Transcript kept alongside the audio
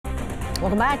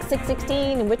Welcome back.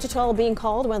 616 in Wichita being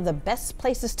called one of the best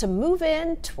places to move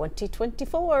in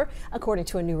 2024, according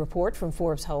to a new report from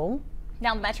Forbes Home.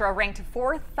 Now, the Metro ranked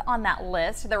 4th on that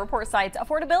list. The report cites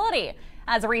affordability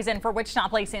as a reason for Wichita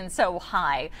placing so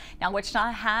high. Now,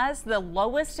 Wichita has the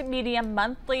lowest median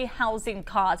monthly housing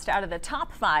cost out of the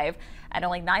top 5 at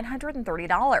only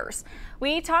 $930.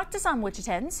 We talked to some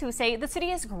Wichitans who say the city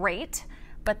is great,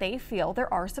 but they feel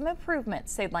there are some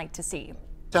improvements they'd like to see.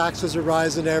 Taxes are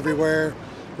rising everywhere.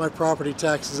 My property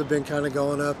taxes have been kind of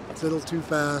going up a little too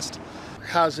fast.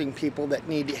 Housing people that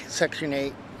need Section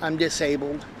 8. I'm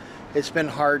disabled. It's been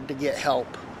hard to get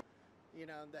help.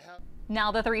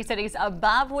 Now, the 3 cities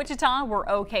above Wichita were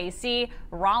OKC,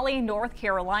 Raleigh, North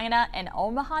Carolina, and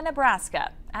Omaha,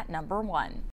 Nebraska at number 1.